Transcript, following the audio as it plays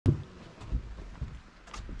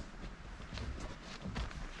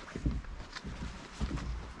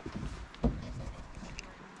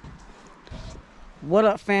What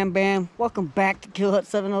up, fam bam? Welcome back to Killhut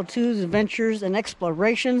 702's Adventures and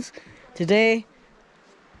Explorations. Today,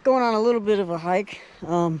 going on a little bit of a hike.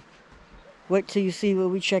 Wait till you see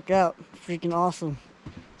what we check out. Freaking awesome.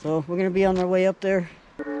 So we're gonna be on our way up there.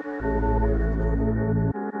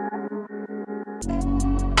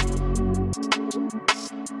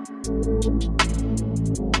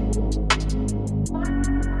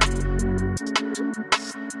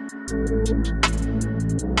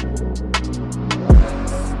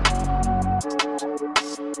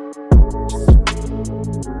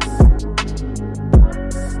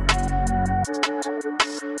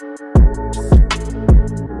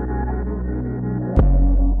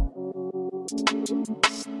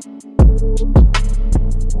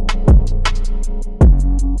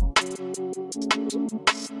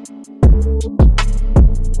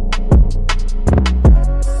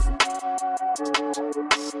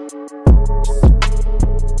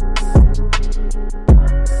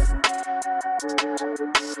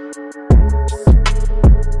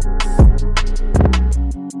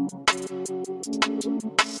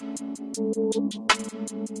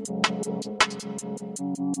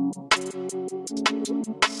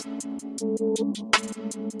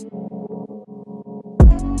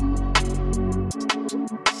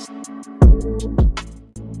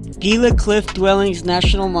 Gila Cliff Dwellings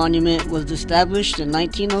National Monument was established in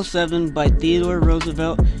 1907 by Theodore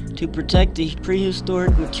Roosevelt to protect the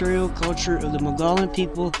prehistoric material culture of the Mogollon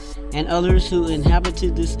people and others who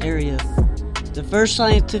inhabited this area. The first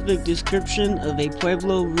scientific description of a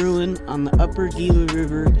Pueblo ruin on the upper Gila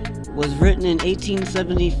River was written in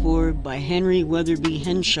 1874 by Henry Weatherby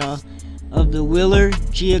Henshaw of the Wheeler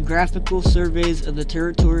Geographical Surveys of the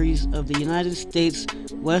Territories of the United States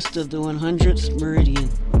west of the 100th meridian.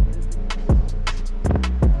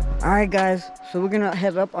 Alright guys, so we're gonna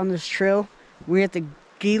head up on this trail. We're at the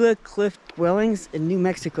Gila Cliff Dwellings in New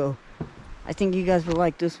Mexico. I think you guys will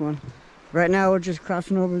like this one. Right now we're just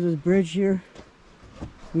crossing over this bridge here.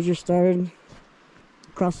 We just started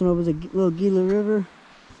crossing over the little Gila River.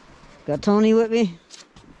 Got Tony with me.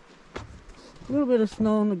 A little bit of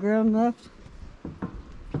snow on the ground left.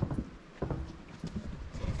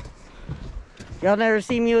 Y'all never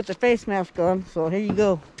see me with the face mask on, so here you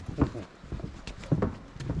go.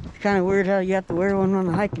 Kind of weird how you have to wear one on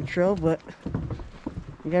the hiking trail, but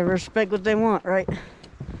you gotta respect what they want, right?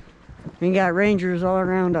 We got rangers all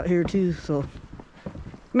around out here too, so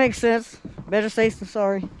makes sense. Better safe than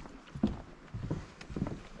sorry.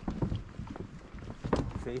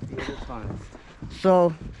 Safety at its finest.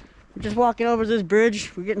 So we're just walking over this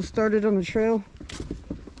bridge. We're getting started on the trail.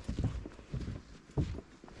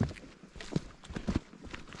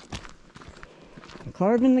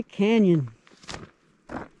 Carving the canyon.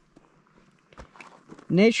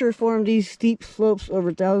 Nature formed these steep slopes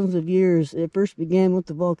over thousands of years. It first began with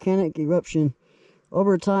the volcanic eruption.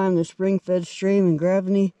 Over time, the spring-fed stream and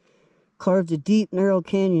gravity carved a deep, narrow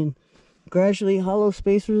canyon. Gradually, hollow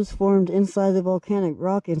spaces formed inside the volcanic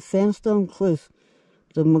rock and sandstone cliffs.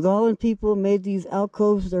 The Mogollon people made these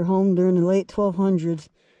alcoves their home during the late 1200s,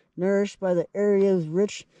 nourished by the area's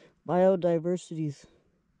rich biodiversities.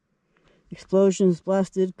 Explosions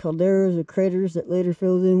blasted calderas or craters that later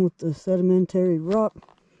filled in with the sedimentary rock.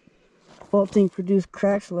 Faulting produced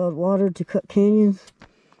cracks, allowed water to cut canyons.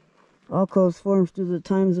 Alcoves formed through the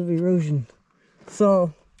times of erosion.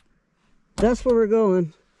 So, that's where we're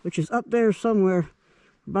going, which is up there somewhere.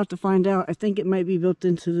 We're about to find out. I think it might be built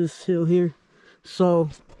into this hill here. So,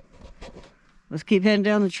 let's keep heading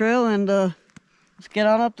down the trail and let's get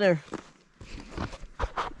on up there.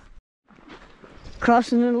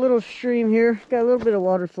 Crossing in a little stream here. Got a little bit of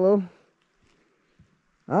water flow.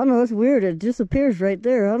 I don't know, it's weird. It disappears right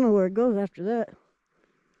there. I don't know where it goes after that.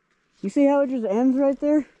 You see how it just ends right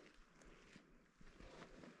there?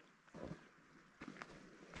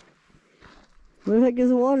 Where the heck is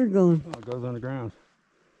the water going? Oh, it goes underground.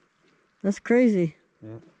 That's crazy.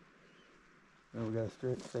 Yeah. Now we gotta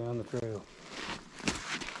stay on the trail.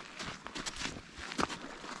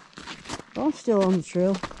 I'm still on the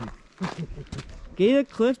trail. Gila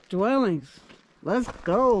Cliff Dwellings. Let's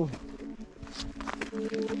go.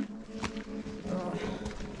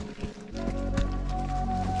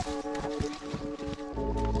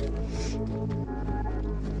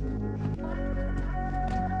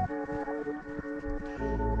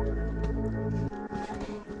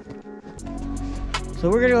 So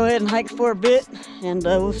we're gonna go ahead and hike for a bit, and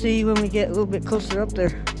we'll see you when we get a little bit closer up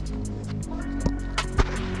there.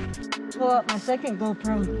 Pull out my second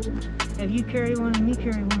GoPro. Have you carry one and me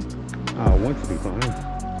carry one? Oh, one should be fine.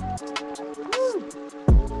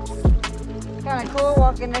 Kind of cool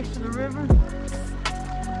walking next to the river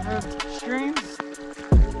or stream.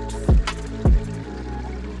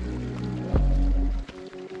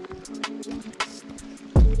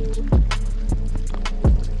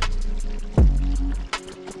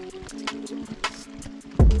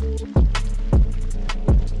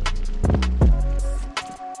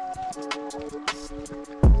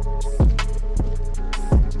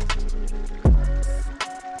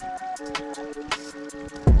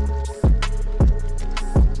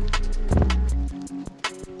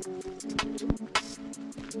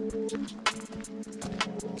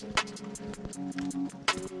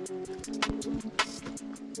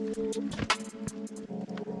 So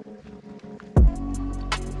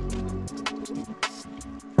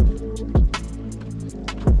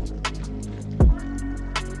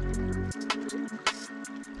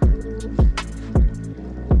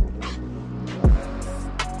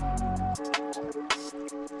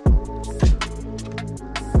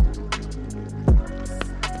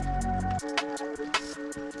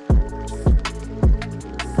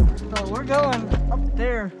we're going up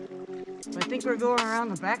there. I think we're going around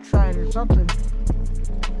the backside or something.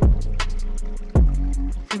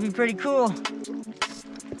 Should be pretty cool.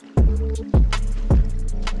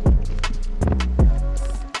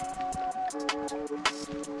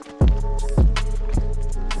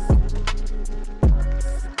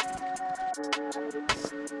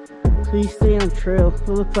 Please stay on trail. It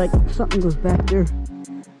looks like something goes back there.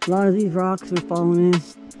 A lot of these rocks are falling in.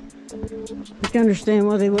 I can understand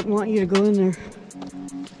why they wouldn't want you to go in there.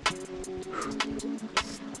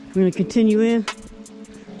 We're gonna continue in.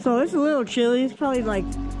 So it's a little chilly. It's probably like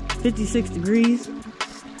 56 degrees.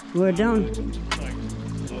 We're down. It's like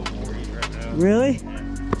low 40s right now. Really?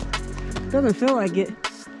 Yeah. Doesn't feel like it.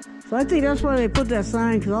 So I think that's why they put that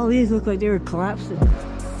sign, because all these look like they were collapsing.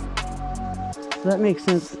 So that makes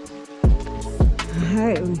sense.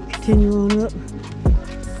 Alright, we continue on up.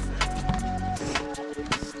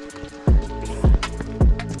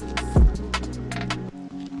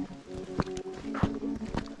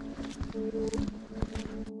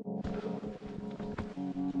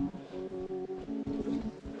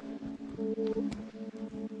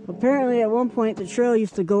 Apparently at one point the trail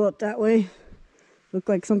used to go up that way. Looked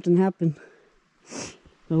like something happened. So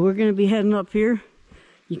we're going to be heading up here.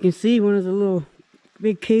 You can see one of the little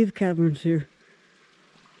big cave caverns here.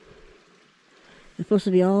 It's supposed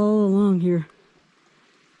to be all along here.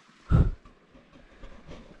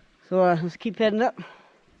 So let's keep heading up.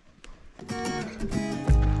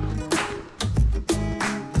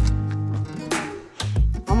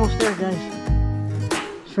 Almost there, guys.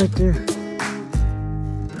 It's right there.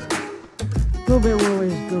 A little bit more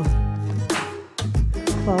ways to go.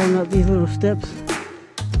 Following up these little steps.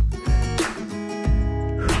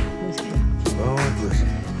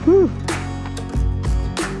 Whew.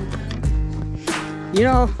 You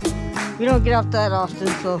know, we don't get up that often,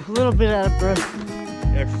 so a little bit out of breath.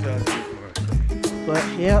 Exercise for us. But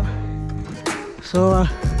yeah. So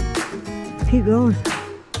keep going.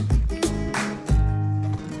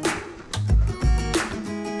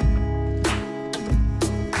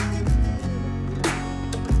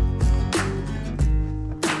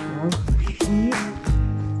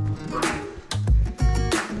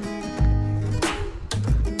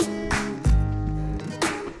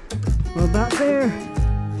 We're about there.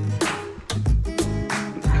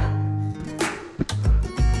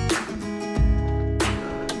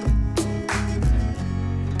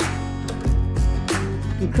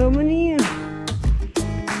 We're coming in.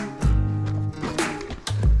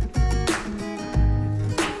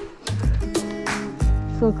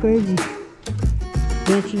 So crazy.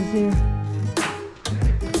 Benches here.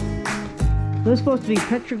 There's supposed to be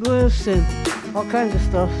petroglyphs and all kinds of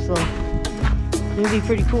stuff, so it's gonna be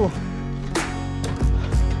pretty cool.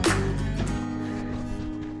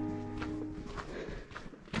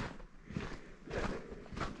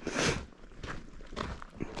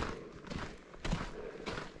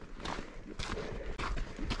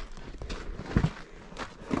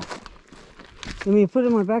 You want me to put it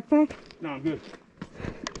in my backpack? No, I'm good.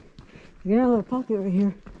 I got a little pocket right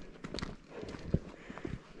here.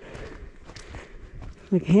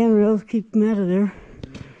 Like handrails, keep them out of there.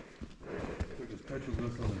 There's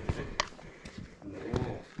petroglyphs on the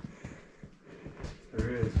wall. There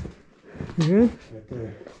is. There is? Right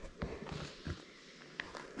there.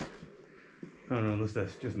 I don't know, unless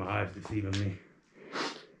that's just my eyes deceiving me.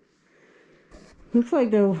 Looks like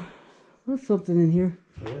there's something in here.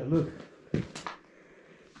 Yeah, look.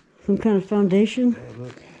 Some kind of foundation. Yeah,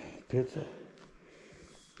 look. Pits.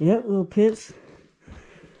 Yep, little pits.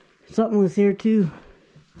 Something was here too.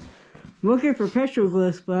 I'm looking for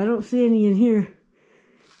petroglyphs, but I don't see any in here.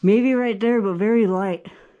 Maybe right there, but very light.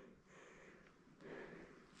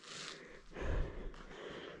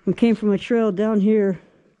 We came from a trail down here.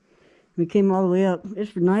 We came all the way up.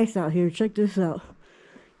 It's nice out here. Check this out.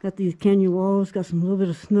 Got these canyon walls. Got some little bit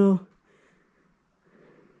of snow.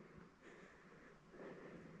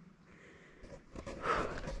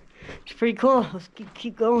 It's pretty cool. Let's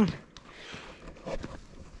keep going.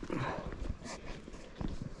 They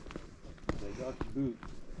got the boots.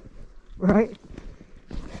 Right?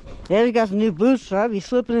 Yeah, we got some new boots, so I'd be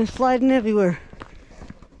slipping and sliding everywhere.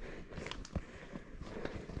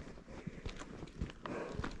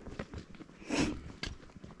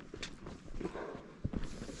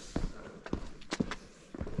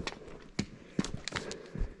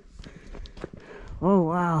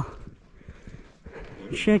 Wow.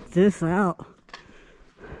 Check this out.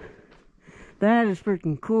 That is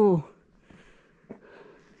freaking cool.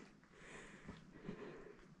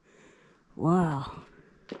 Wow.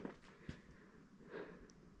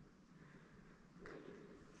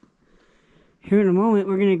 Here in a moment,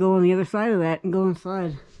 we're going to go on the other side of that and go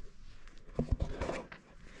inside.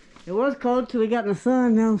 It was cold till we got in the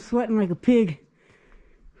sun. Now I'm sweating like a pig.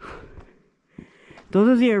 Those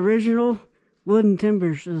are the original wooden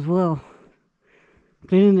timbers as well.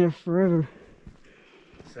 Been in there forever.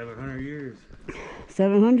 700 years.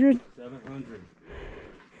 700? 700.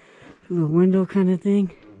 A little window kind of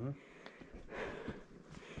thing.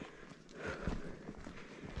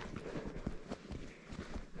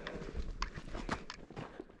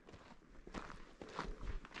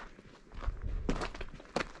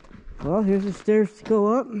 Well, here's the stairs to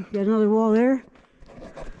go up. Got another wall there.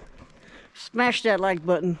 Smash that like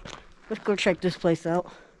button. Let's go check this place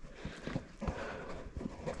out.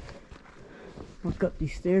 Walk up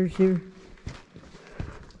these stairs here.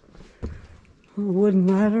 A wooden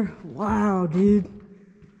ladder. Wow, dude.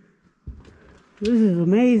 This is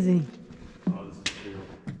amazing. Oh, this is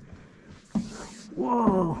cool.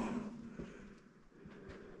 Whoa.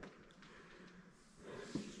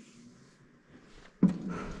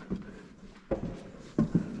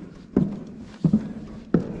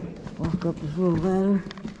 Walk up this little ladder.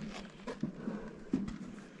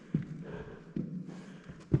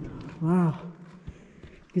 Wow.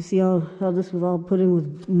 You see how this was all put in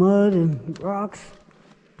with mud and rocks?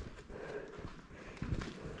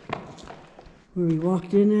 Where we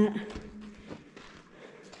walked in at.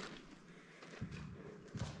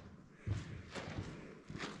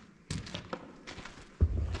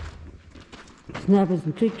 Snapping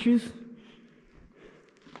some pictures.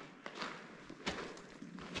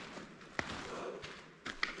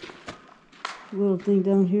 Little thing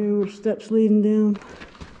down here where steps leading down.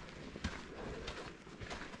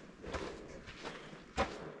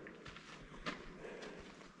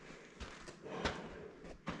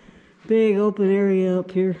 Big open area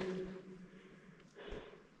up here.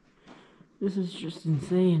 This is just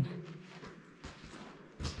insane.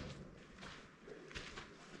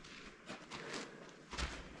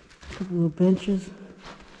 A couple little benches.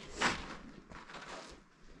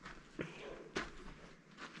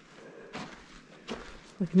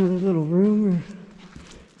 Like another little room. Or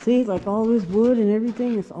see, like all this wood and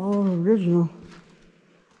everything, it's all original.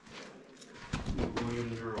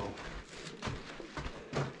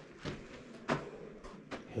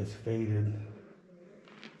 Has faded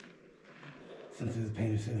since it was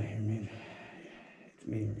painted sitting here. It's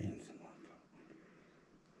made rain.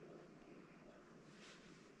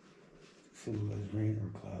 Symbolize rain or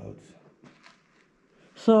clouds.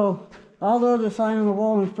 So, although the sign on the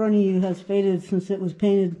wall in front of you has faded since it was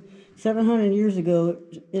painted 700 years ago,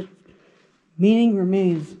 its meaning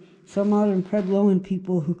remains. Some modern Puebloan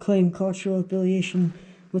people who claim cultural affiliation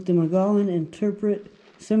with the Mogollon interpret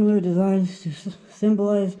similar designs to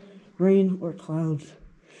symbolize rain or clouds.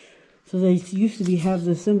 So they used to have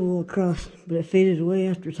the symbol across, but it faded away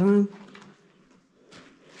after time.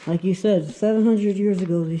 Like you said, 700 years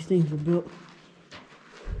ago these things were built.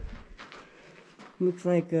 Looks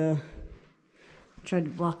like I tried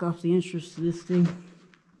to block off the entrance to this thing.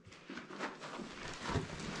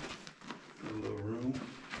 A little room.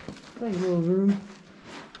 Like a little room.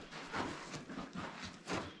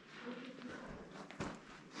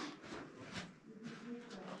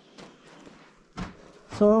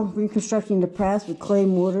 So, reconstructing the path with clay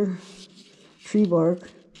mortar, tree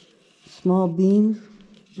bark, small beams,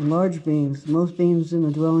 and large beams. Most beams in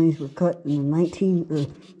the dwellings were cut in the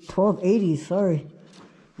 1280s, sorry.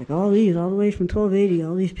 Like all these, all the way from 1280,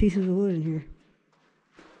 all these pieces of wood in here.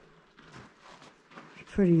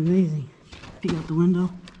 It's pretty amazing. Peek out the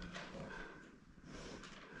window.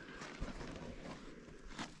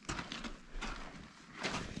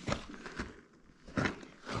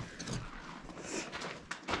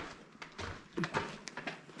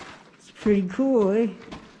 Pretty cool, eh?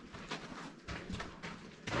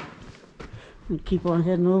 We'll keep on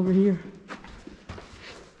heading over here.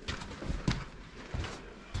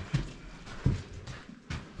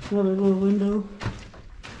 Another little window.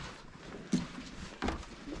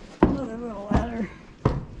 Another little ladder.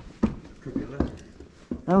 Crooked ladder.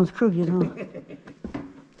 That one's crooked, huh?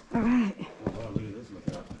 Alright. Oh, look at this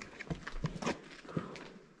lookout.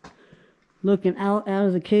 Looking out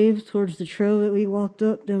of the caves towards the trail that we walked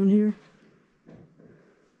up down here.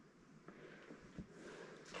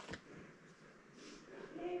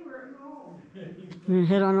 We're gonna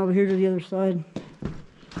head on over here to the other side.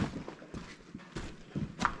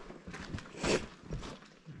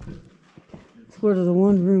 where the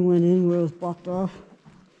one room went in, where it was blocked off.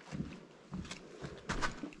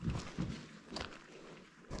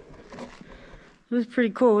 It was pretty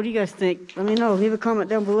cool. What do you guys think? Let me know. Leave a comment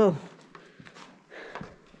down below.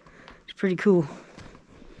 It's pretty cool.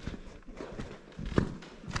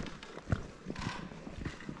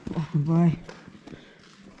 Walking by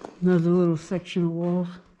another little section of walls.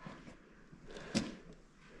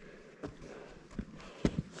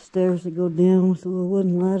 Stairs that go down with a little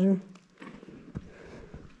wooden ladder.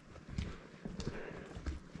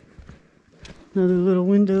 Another little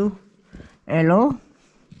window. Hello?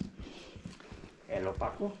 Hello,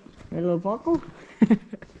 Paco. Hello, Paco?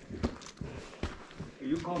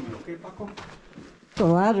 You call me, okay, Paco? The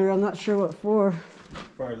ladder, I'm not sure what for.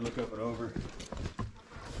 Probably look up and over.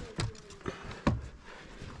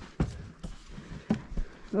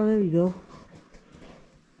 Oh, there you go.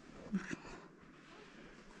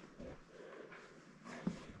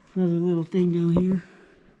 Another little thing down here.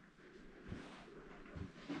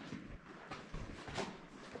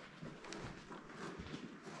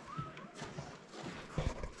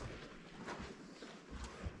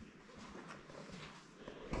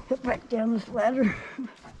 Get back down this ladder.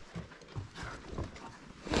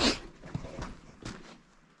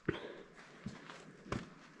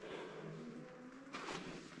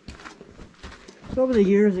 So over the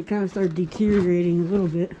years, it kind of started deteriorating a little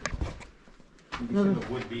bit. You can see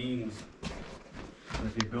the wood beams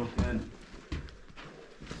that they built in.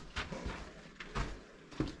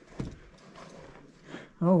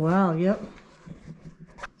 Oh wow, yep.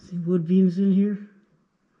 See wood beams in here.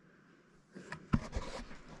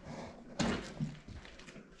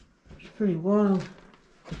 It's pretty wild.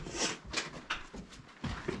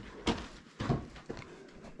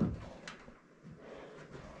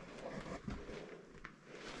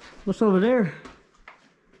 What's over there?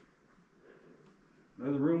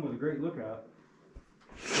 Another room with a great lookout.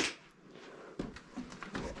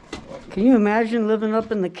 Can you imagine living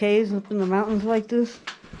up in the caves, up in the mountains like this?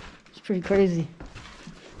 It's pretty crazy.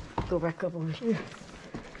 Go back up over here.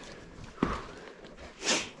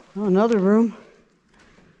 Oh, another room.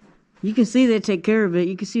 You can see they take care of it.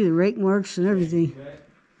 You can see the rake marks and everything.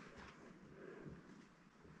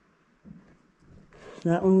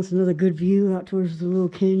 That one was another good view out towards the little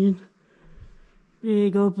canyon.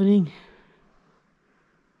 Big opening.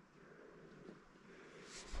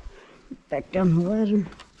 Back down the ladder.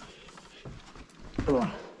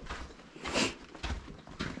 Oh.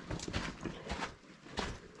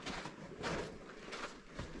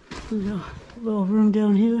 There's a little room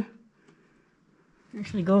down here.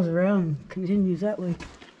 Actually goes around and continues that way.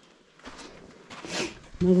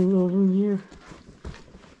 Another little room here.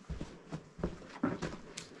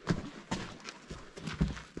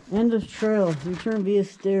 End of trail. Return via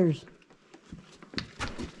stairs.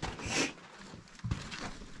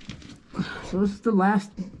 So this is the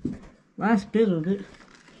last bit of it.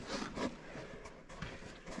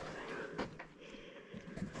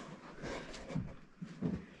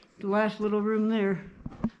 The last little room there.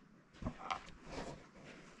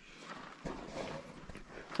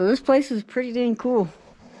 So this place is pretty dang cool.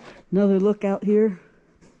 Another look out here.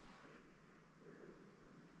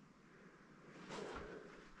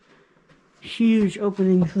 Huge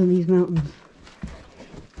openings in these mountains.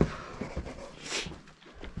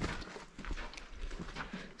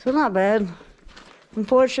 So not bad.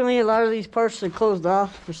 Unfortunately, a lot of these parts are closed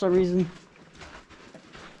off for some reason.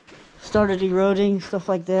 Started eroding, stuff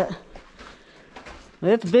like that.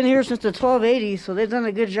 It's been here since the 1280s, so they've done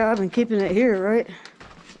a good job in keeping it here, right?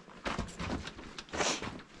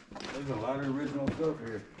 There's a lot of original stuff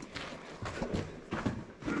here.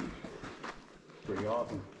 Pretty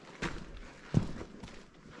awesome.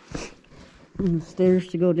 And the stairs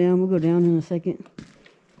to go down. We'll go down in a second.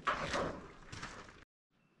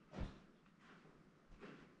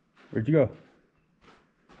 Where'd you go?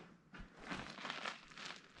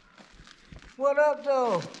 What up,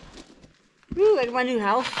 though? Ooh, like my new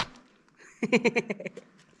house. It's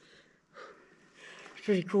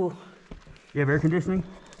pretty cool. You have air conditioning?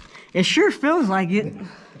 It sure feels like it.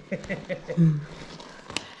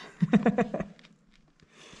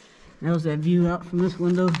 That was that view out from this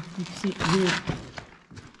window. You can see it from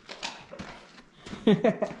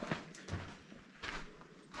here.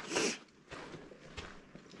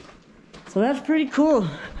 So that's pretty cool.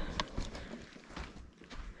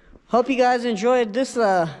 Hope you guys enjoyed this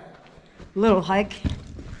little hike.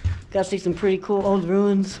 Got to see some pretty cool old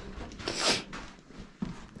ruins.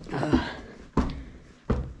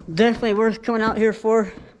 Definitely worth coming out here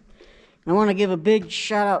for. I want to give a big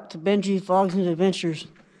shout out to Benji Vlogs and Adventures.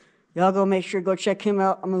 Y'all go make sure go check him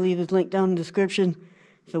out. I'm gonna leave his link down in the description.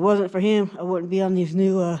 If it wasn't for him, I wouldn't be on these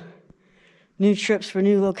new trips for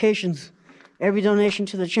new locations. Every donation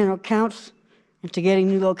to the channel counts into getting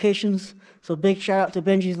new locations. So big shout out to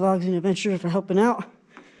Benji's Vlogs and Adventures for helping out.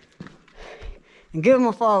 And give him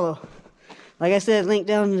a follow. Like I said, link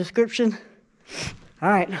down in the description.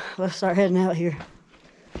 Alright, let's start heading out here.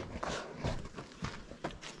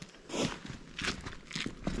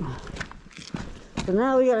 So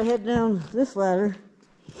now we gotta head down this ladder.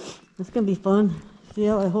 It's gonna be fun. See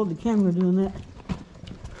how I hold the camera doing that.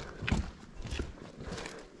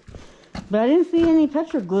 But I didn't see any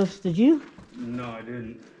petroglyphs, did you? No, I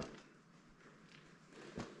didn't.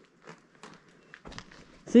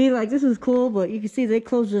 See, like this is cool, but you can see they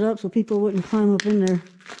closed it up so people wouldn't climb up in there.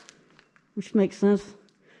 Which makes sense.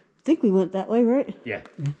 I think we went that way, right? Yeah.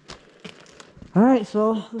 Alright,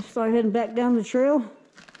 so let's start heading back down the trail.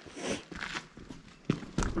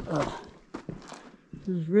 This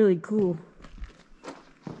is really cool.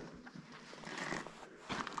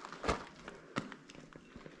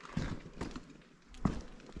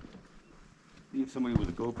 Need somebody with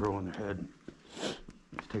a GoPro on their head.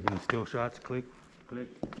 Just taking the still shots, click, click.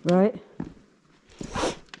 Right?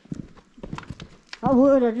 I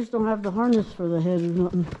would, I just don't have the harness for the head or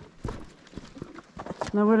nothing.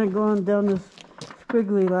 Now we're gonna go on down this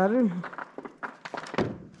squiggly ladder.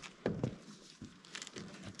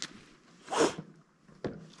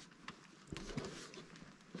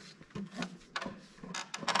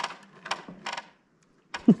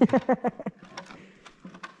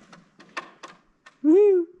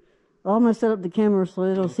 Woo! I'm gonna set up the camera so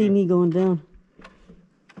they don't see me going down.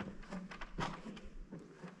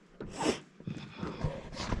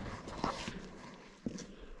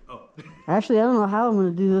 Oh. Actually, I don't know how I'm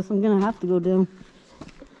gonna do this. I'm gonna have to go down.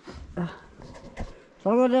 So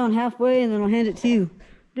I'll go down halfway and then I'll hand it to you.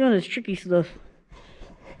 I'm doing this tricky stuff.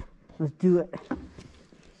 Let's do it.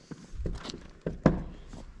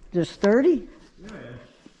 Just 30?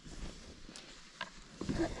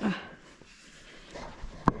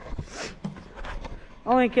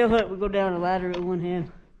 Only in Killhut we go down a ladder with one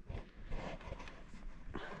hand.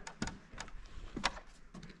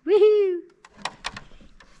 Woohoo!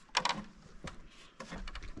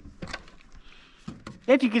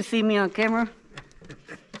 If you can see me on camera.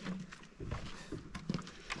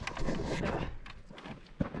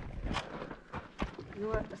 You know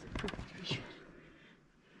what? That's a perfect picture.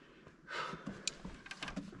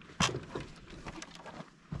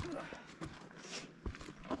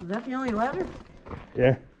 Is that the only ladder?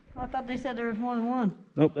 Yeah. I thought they said there was more than one.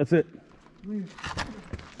 Nope, that's it. Weird.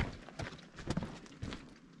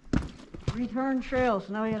 Return trail,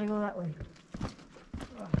 so now we gotta go that way.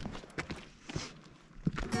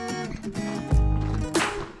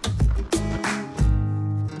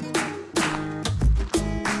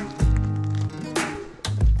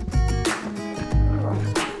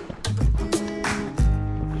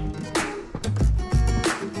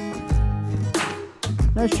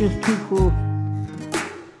 That's just too cool.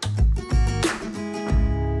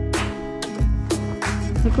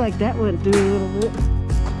 Looks like that went through a little bit.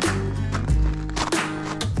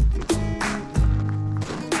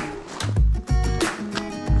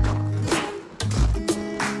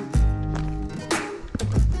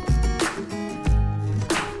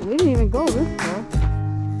 We didn't even go this far.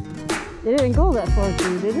 It didn't go that far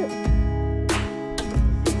through, did it?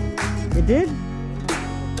 It did?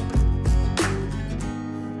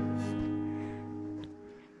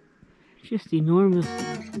 Just enormous.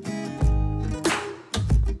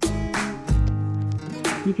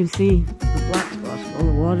 You can see the black spots, all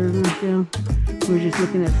the water runs down. We were just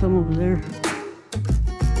looking at some over there.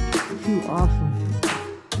 Too awesome.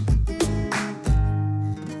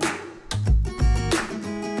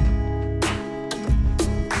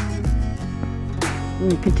 We're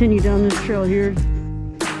going to continue down this trail here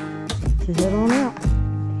to head on out.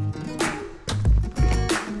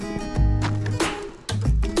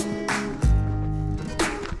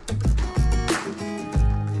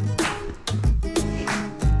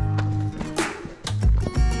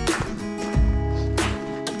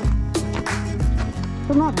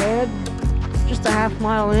 So not bad. Just a half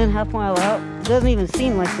mile in, half mile out. It doesn't even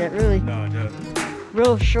seem like that, really. No, it doesn't.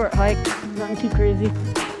 Real short hike, nothing too crazy.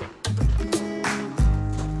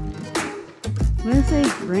 What did I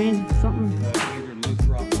say? Rain, something.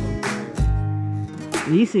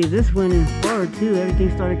 You see, this went in far too. Everything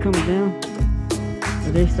started coming down.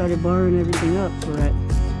 But they started barring everything up. So that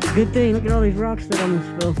good thing. Look at all these rocks that almost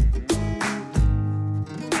fell.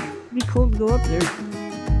 It'd be cool to go up there.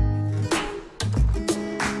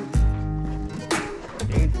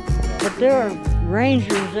 But there are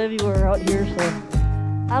rangers everywhere out here, so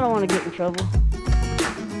I don't want to get in trouble.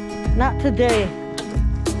 Not today.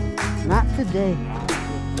 Not today.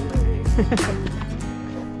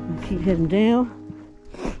 Keep heading down.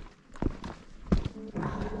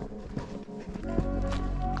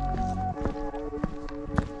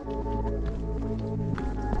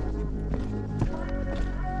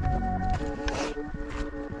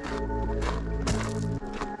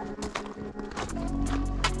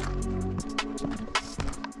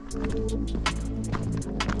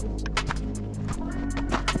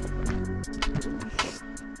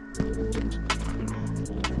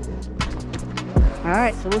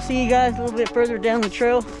 Alright, so we'll see you guys a little bit further down the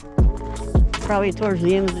trail. Probably towards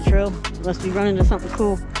the end of the trail, unless we run into something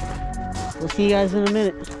cool. We'll see you guys in a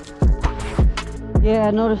minute. Yeah,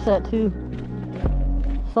 I noticed that too.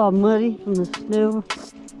 Saw muddy from the snow.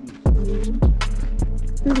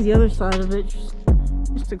 This is the other side of it,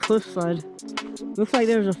 just the cliff side. Looks like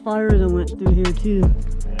there's a fire that went through here too.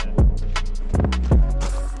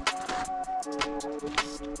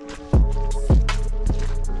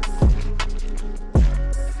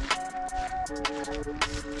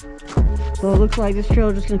 So it looks like this trail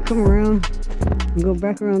is just gonna come around and go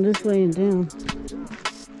back around this way and down.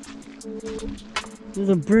 There's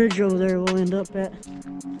a bridge over there we'll end up at.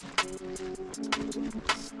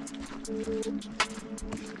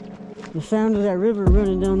 The sound of that river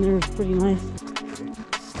running down there is pretty nice.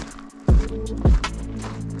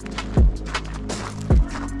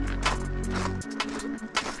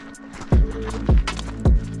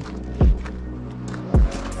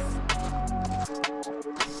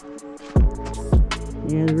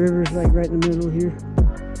 Yeah, the river's like right in the middle here.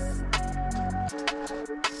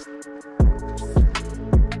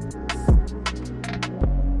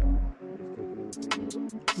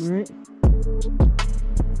 Alright.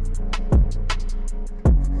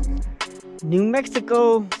 New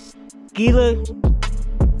Mexico, Gila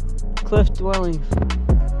cliff dwellings.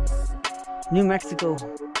 New Mexico.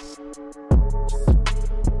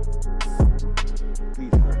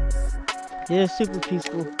 Peaceful. Yeah, super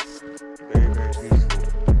peaceful. Very, very peaceful.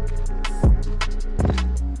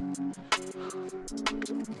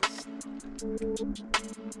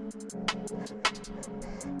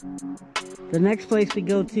 The next place we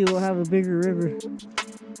go to will have a bigger river.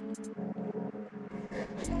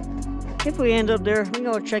 If we end up there, we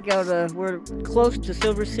go check out, we're close to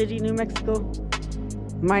Silver City, New Mexico.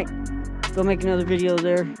 Might go make another video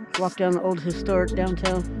there, walk down the old historic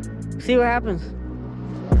downtown, see what happens.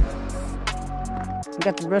 We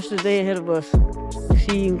got the rest of the day ahead of us.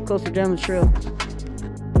 See you closer down the trail.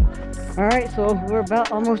 Alright, so we're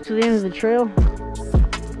about almost to the end of the trail.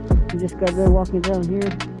 We just got done walking down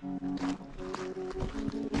here.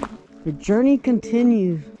 The journey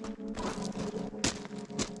continues.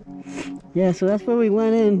 Yeah, so that's where we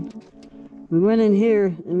went in. We went in here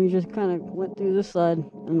and we just kind of went through this side,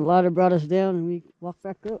 and the ladder brought us down and we walked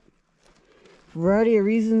back up. For a variety of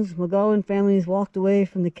reasons, Mogollon families walked away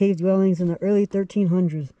from the cave dwellings in the early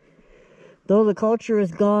 1300s. Though the culture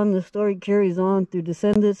is gone, the story carries on through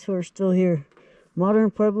descendants who are still here. Modern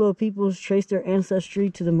Pueblo peoples trace their ancestry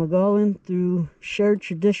to the Mogollon through shared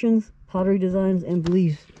traditions, pottery designs, and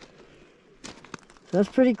beliefs. That's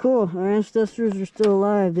pretty cool. Our ancestors are still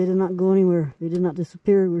alive. They did not go anywhere. They did not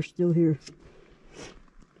disappear. We're still here.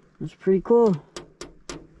 That's pretty cool.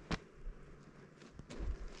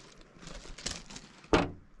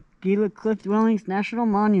 Gila Cliff Dwellings National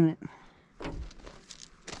Monument.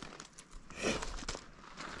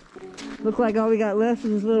 Look like all we got left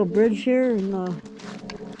is this little bridge here, and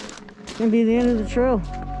it's gonna be the end of the trail.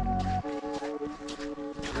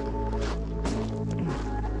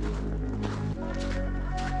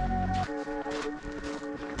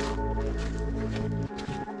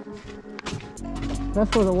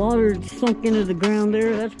 That's where the water sunk into the ground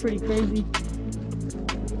there. That's pretty crazy.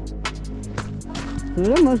 So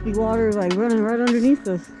there must be water like running right underneath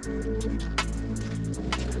us.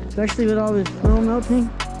 Especially with all this snow melting.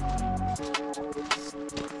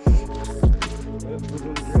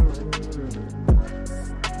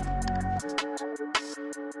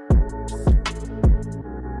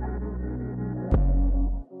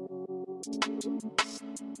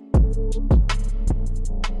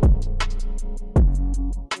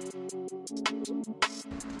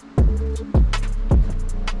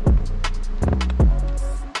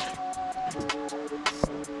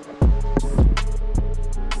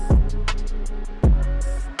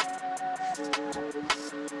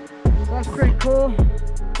 That's pretty cool.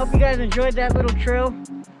 Hope you guys enjoyed that little trail.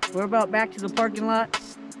 We're about back to the parking lot.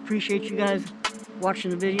 Appreciate you guys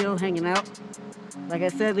watching the video, hanging out. Like I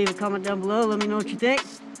said, leave a comment down below. Let me know what you think.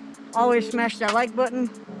 Always smash that like button.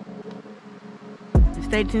 And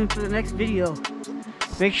stay tuned for the next video.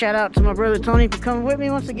 Big shout out to my brother Tony for coming with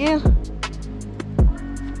me once again.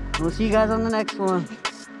 We'll see you guys on the next one.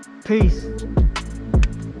 Peace.